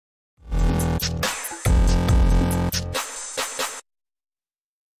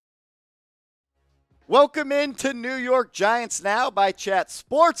Welcome into New York Giants Now by Chat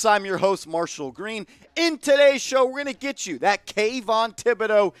Sports. I'm your host, Marshall Green. In today's show, we're going to get you that Kayvon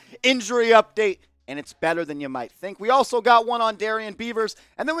Thibodeaux injury update, and it's better than you might think. We also got one on Darian Beavers,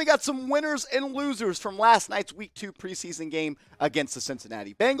 and then we got some winners and losers from last night's Week 2 preseason game against the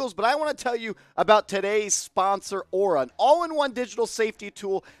Cincinnati Bengals. But I want to tell you about today's sponsor, Aura, an all-in-one digital safety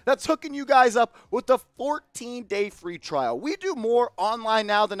tool that's hooking you guys up with a 14-day free trial. We do more online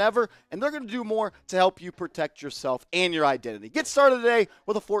now than ever, and they're going to do more to help you protect yourself and your identity. Get started today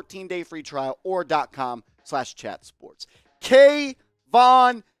with a 14-day free trial, aura.com/chatsports.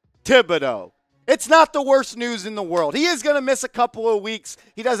 Kayvon Thibodeaux. It's not the worst news in the world. He is going to miss a couple of weeks.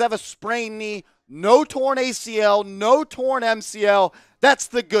 He does have a sprained knee, no torn ACL, no torn MCL. That's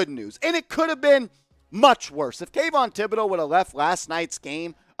the good news. And it could have been much worse. If Kayvon Thibodeaux would have left last night's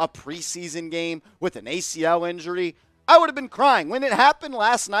game, a preseason game, with an ACL injury, I would have been crying. When it happened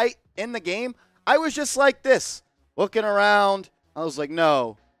last night in the game, I was just like this, looking around. I was like,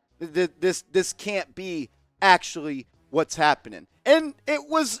 no, this can't be actually what's happening. And it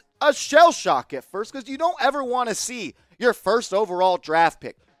was a shell shock at first because you don't ever want to see your first overall draft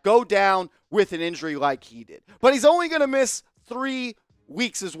pick go down with an injury like he did. But he's only going to miss 3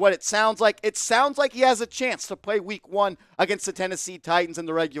 weeks is what it sounds like. It sounds like he has a chance to play Week 1 against the Tennessee Titans in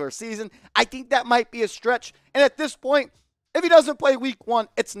the regular season. I think that might be a stretch. And at this point, if he doesn't play Week 1,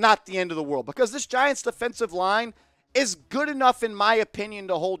 it's not the end of the world because this Giants defensive line is good enough, in my opinion,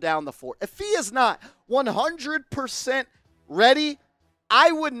 to hold down the fort. If he is not 100% ready,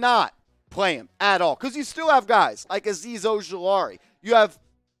 I would not play him at all because you still have guys like Azeez Ojulari. You have,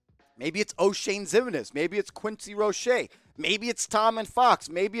 maybe it's O'Shane Ximines. Maybe it's Quincy Roche. Maybe it's Tomlin Fox.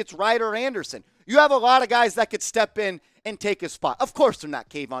 Maybe it's Ryder Anderson. You have a lot of guys that could step in and take his spot. Of course, they're not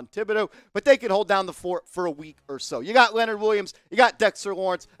Kayvon Thibodeaux, but they could hold down the fort for a week or so. You got Leonard Williams. You got Dexter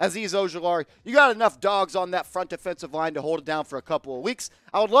Lawrence, Azeez Ojulari. You got enough dogs on that front defensive line to hold it down for a couple of weeks.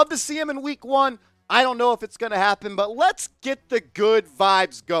 I would love to see him in Week 1. I don't know if it's going to happen, but let's get the good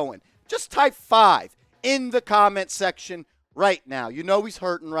vibes going. Just type 5 in the comment section right now. You know he's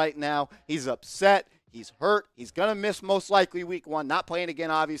hurting right now. He's upset. He's hurt. He's going to miss most likely Week 1. Not playing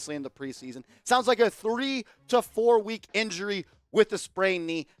again, obviously, in the preseason. Sounds like a 3 to 4 week injury with a sprained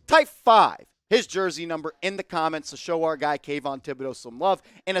knee. Type 5, his jersey number, in the comments to show our guy Kayvon Thibodeaux some love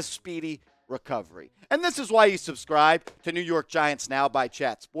and a speedy recovery. And this is why you subscribe to New York Giants Now by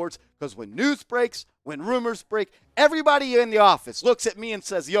Chat Sports, because when news breaks, when rumors break, everybody in the office looks at me and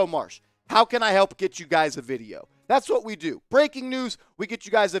says, yo, Marsh, how can I help get you guys a video? That's what we do. Breaking news, we get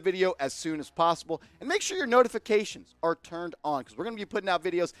you guys a video as soon as possible. And make sure your notifications are turned on because we're going to be putting out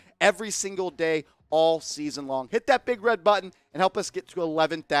videos every single day all season long. Hit that big red button and help us get to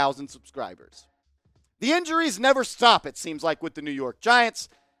 11,000 subscribers. The injuries never stop, it seems like, with the New York Giants.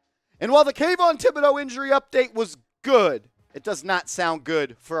 And while the Kayvon Thibodeaux injury update was good, it does not sound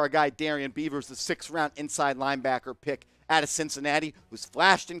good for our guy Darian Beavers, the 6th-round inside linebacker pick out of Cincinnati, who's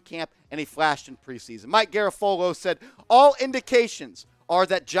flashed in camp and he flashed in preseason. Mike Garafolo said, all indications are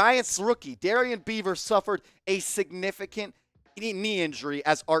that Giants rookie Darian Beavers suffered a significant knee injury,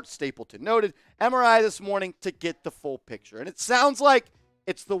 as Art Stapleton noted. MRI this morning to get the full picture. And it sounds like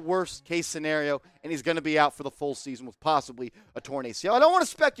it's the worst case scenario, and he's going to be out for the full season with possibly a torn ACL. I don't want to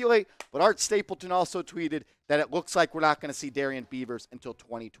speculate, but Art Stapleton also tweeted that it looks like we're not going to see Darian Beavers until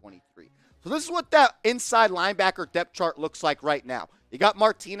 2023. So this is what that inside linebacker depth chart looks like right now. You got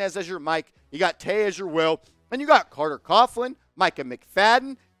Martinez as your Mike, you got Tay as your Will, and you got Carter Coughlin, Micah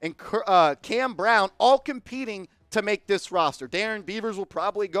McFadden, and Cam Brown all competing to make this roster. Darian Beavers will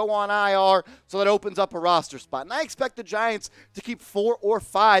probably go on IR, so that opens up a roster spot. And I expect the Giants to keep 4 or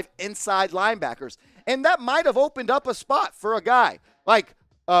 5 inside linebackers. And that might have opened up a spot for a guy like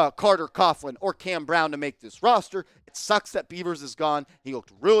Carter Coughlin or Cam Brown to make this roster. It sucks that Beavers is gone. He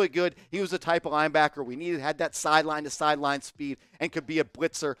looked really good. He was the type of linebacker we needed, had that sideline-to-sideline speed, and could be a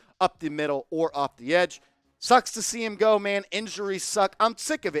blitzer up the middle or off the edge. Sucks to see him go, man. Injuries suck. I'm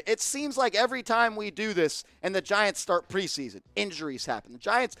sick of it. It seems like every time we do this and the Giants start preseason, injuries happen. The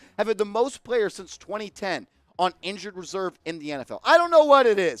Giants have had the most players since 2010 on injured reserve in the NFL. I don't know what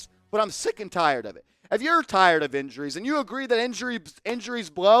it is, but I'm sick and tired of it. If you're tired of injuries and you agree that injuries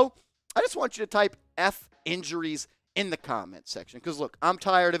blow, I just want you to type F injuries in the comment section. Because, look, I'm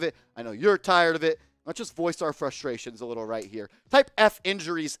tired of it. I know you're tired of it. Let's just voice our frustrations a little right here. Type F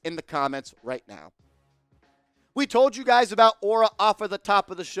injuries in the comments right now. We told you guys about Aura off of the top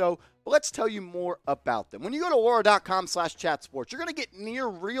of the show, but let's tell you more about them. When you go to aura.com/chatsports, you're going to get near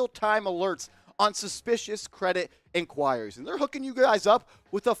real-time alerts on suspicious credit inquiries, and they're hooking you guys up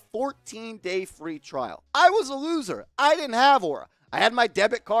with a 14-day free trial. I was a loser. I didn't have Aura. I had my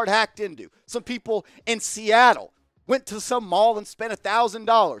debit card hacked into. Some people in Seattle went to some mall and spent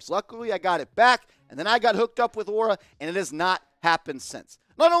 $1,000. Luckily, I got it back, and then I got hooked up with Aura, and it has not happened since.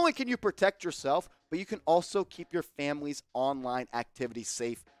 Not only can you protect yourself, but you can also keep your family's online activity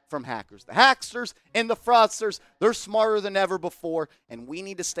safe from hackers. The hacksters and the fraudsters, they're smarter than ever before, and we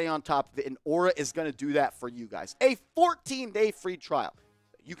need to stay on top of it, and Aura is going to do that for you guys. A 14-day free trial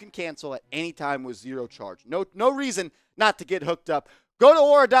that you can cancel at any time with zero charge. No reason not to get hooked up. Go to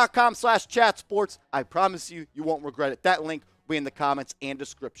Aura.com/chatsports. I promise you, you won't regret it. That link will be in the comments and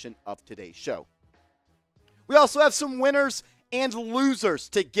description of today's show. We also have some winners and losers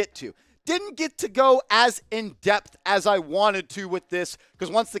to get to. Didn't get to go as in-depth as I wanted to with this, because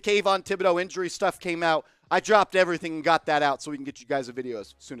once the Kayvon Thibodeaux injury stuff came out, I dropped everything and got that out so we can get you guys a video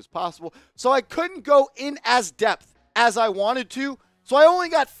as soon as possible. So I couldn't go in as depth as I wanted to, so I only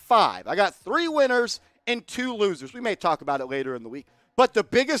got 5. I got 3 winners and 2 losers. We may talk about it later in the week. But the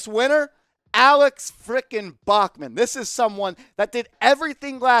biggest winner, Alex frickin' Bachman. This is someone that did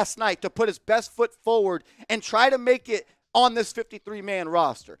everything last night to put his best foot forward and try to make it on this 53-man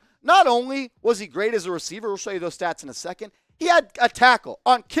roster. Not only was he great as a receiver, we'll show you those stats in a second, he had a tackle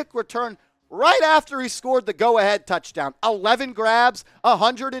on kick return right after he scored the go-ahead touchdown. 11 grabs,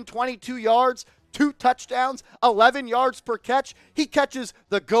 122 yards, 2 touchdowns, 11 yards per catch. He catches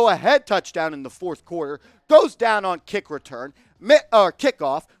the go-ahead touchdown in the fourth quarter, goes down on kick return, or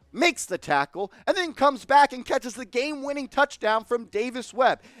kickoff, makes the tackle, and then comes back and catches the game-winning touchdown from Davis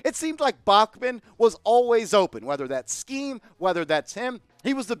Webb. It seemed like Bachman was always open, whether that's scheme, whether that's him.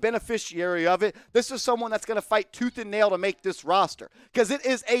 He was the beneficiary of it. This is someone that's going to fight tooth and nail to make this roster, because it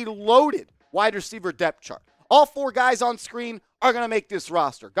is a loaded wide receiver depth chart. All 4 guys on screen are going to make this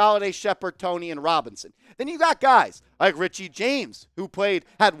roster: Galladay, Shepard, Toney, and Robinson. Then you got guys like Richie James, who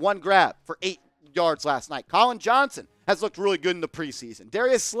had 1 grab for 8 yards last night. Colin Johnson has looked really good in the preseason.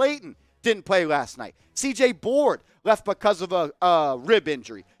 Darius Slayton didn't play last night. C.J. Board left because of a rib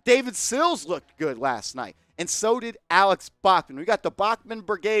injury. David Sills looked good last night, and so did Alex Bachman. We got the Bachman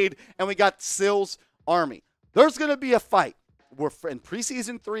Brigade, and we got Sills Army. There's going to be a fight. We're in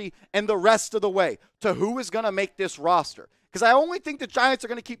preseason 3 and the rest of the way to who is going to make this roster, because I only think the Giants are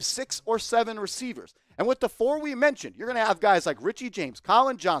going to keep 6 or 7 receivers. And with the 4 we mentioned, you're going to have guys like Richie James,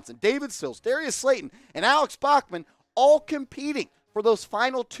 Colin Johnson, David Sills, Darius Slayton, and Alex Bachman all competing for those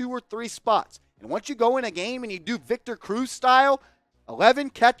final 2 or 3 spots. And once you go in a game and you do Victor Cruz style,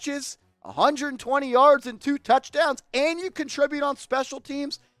 11 catches, 120 yards, and 2 touchdowns, and you contribute on special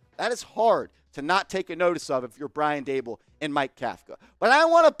teams, that is hard to not take a notice of if you're Brian Dable and Mike Kafka. But I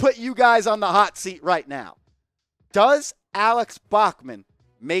want to put you guys on the hot seat right now. Does Alex Bachman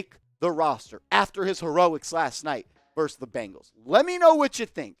make the roster after his heroics last night versus the Bengals? Let me know what you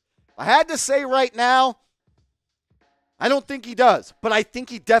think. I had to say right now, I don't think he does, but I think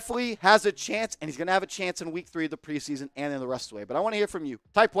he definitely has a chance, and he's going to have a chance in week 3 of the preseason and in the rest of the way. But I want to hear from you.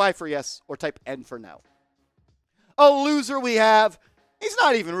 Type Y for yes or type N for no. A loser we have. He's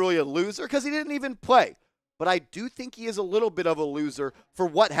not even really a loser because he didn't even play. But I do think he is a little bit of a loser for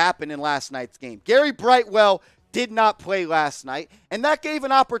what happened in last night's game. Gary Brightwell did not play last night, and that gave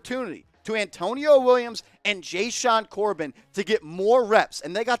an opportunity to Antonio Williams and Jashaun Corbin to get more reps,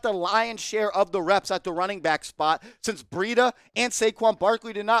 and they got the lion's share of the reps at the running back spot since Breida and Saquon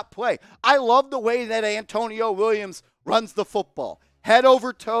Barkley did not play. I love the way that Antonio Williams runs the football. Head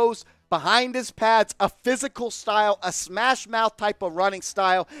over toes, behind his pads, a physical style, a smash mouth type of running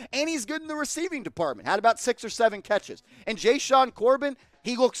style, and he's good in the receiving department. Had about 6 or 7 catches. And Jashaun Corbin,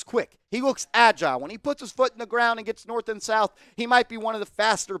 he looks quick. He looks agile. When he puts his foot in the ground and gets north and south, he might be one of the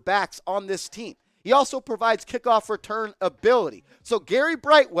faster backs on this team. He also provides kickoff return ability. So Gary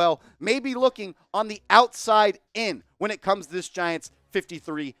Brightwell may be looking on the outside in when it comes to this Giants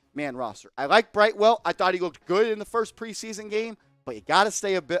 53-man roster. I like Brightwell. I thought he looked good in the first preseason game, but you got to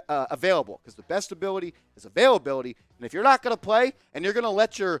stay available, because the best ability is availability. And if you're not going to play and you're going to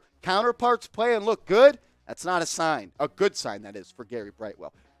let your counterparts play and look good, that's not a sign, a good sign that is, for Gary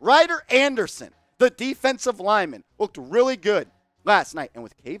Brightwell. Ryder Anderson, the defensive lineman, looked really good last night. And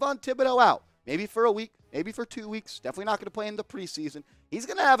with Kayvon Thibodeaux out, maybe for a week, maybe for 2 weeks, definitely not going to play in the preseason, he's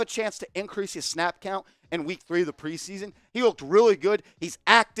going to have a chance to increase his snap count in week 3 of the preseason. He looked really good. He's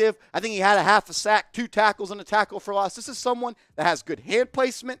active. I think he had a half a sack, 2 tackles, and a tackle for loss. This is someone that has good hand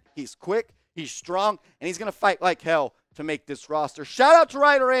placement. He's quick. He's strong. And he's going to fight like hell to make this roster. Shout out to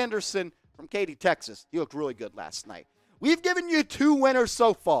Ryder Anderson from Katy, Texas. He looked really good last night. We've given you 2 winners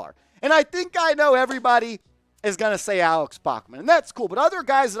so far. And I think I know everybody is going to say Alex Bachman. And that's cool. But other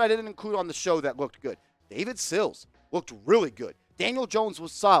guys that I didn't include on the show that looked good. David Sills looked really good. Daniel Jones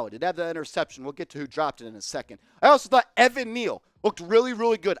was solid. It had the interception. We'll get to who dropped it in a second. I also thought Evan Neal looked really,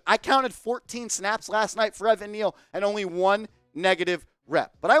 really good. I counted 14 snaps last night for Evan Neal and only 1 negative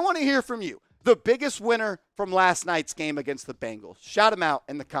rep. But I want to hear from you. The biggest winner from last night's game against the Bengals. Shout him out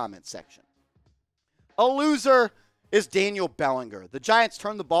in the comment section. A loser is Daniel Bellinger. The Giants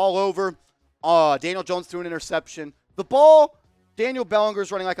turned the ball over. Daniel Jones threw an interception. The ball, Daniel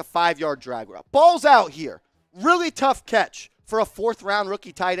Bellinger's running like a 5-yard drag route. Ball's out here. Really tough catch for a 4th-round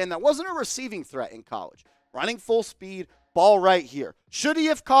rookie tight end that wasn't a receiving threat in college. Running full speed, ball right here. Should he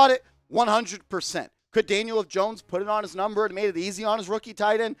have caught it? 100%. Could Daniel Jones put it on his number and made it easy on his rookie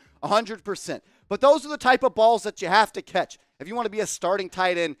tight end? 100%. But those are the type of balls that you have to catch if you want to be a starting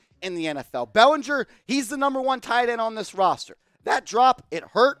tight end in the NFL. Bellinger, he's the number 1 tight end on this roster. That drop, it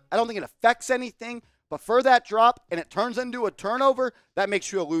hurt. I don't think it affects anything. But for that drop, and it turns into a turnover, that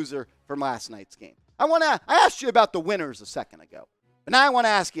makes you a loser from last night's game. I asked you about the winners a second ago. But now I want to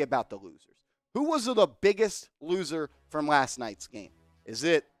ask you about the losers. Who was the biggest loser from last night's game? Is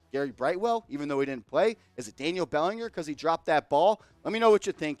it Gary Brightwell, even though he didn't play? Is it Daniel Bellinger because he dropped that ball? Let me know what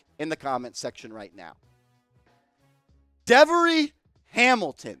you think in the comment section right now. Devery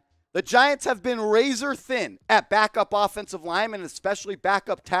Hamilton. The Giants have been razor thin at backup offensive lineman, especially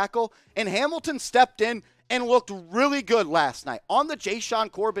backup tackle, and Hamilton stepped in and looked really good last night. On the Jashaun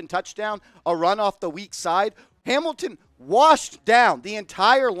Corbin touchdown, a run off the weak side, Hamilton washed down the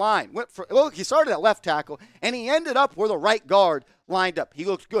entire line. He started at left tackle, and he ended up where the right guard lined up. He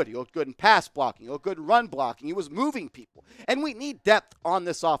looked good. He looked good in pass blocking. He looked good in run blocking. He was moving people. And we need depth on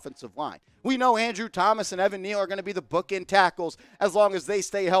this offensive line. We know Andrew Thomas and Evan Neal are going to be the bookend tackles as long as they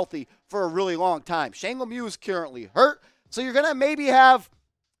stay healthy for a really long time. Shane Lemieux is currently hurt, so you're going to maybe have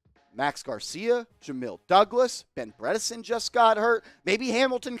Max Garcia, Jamil Douglas, Ben Bredesen just got hurt. Maybe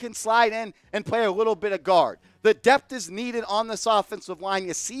Hamilton can slide in and play a little bit of guard. The depth is needed on this offensive line.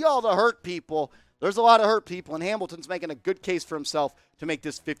 You see all the hurt people. There's a lot of hurt people, and Hamilton's making a good case for himself to make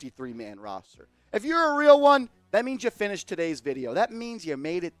this 53-man roster. If you're a real one, that means you finished today's video. That means you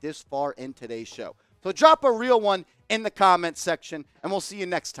made it this far in today's show. So drop a real one in the comments section, and we'll see you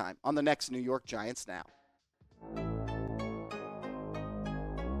next time on the next New York Giants Now.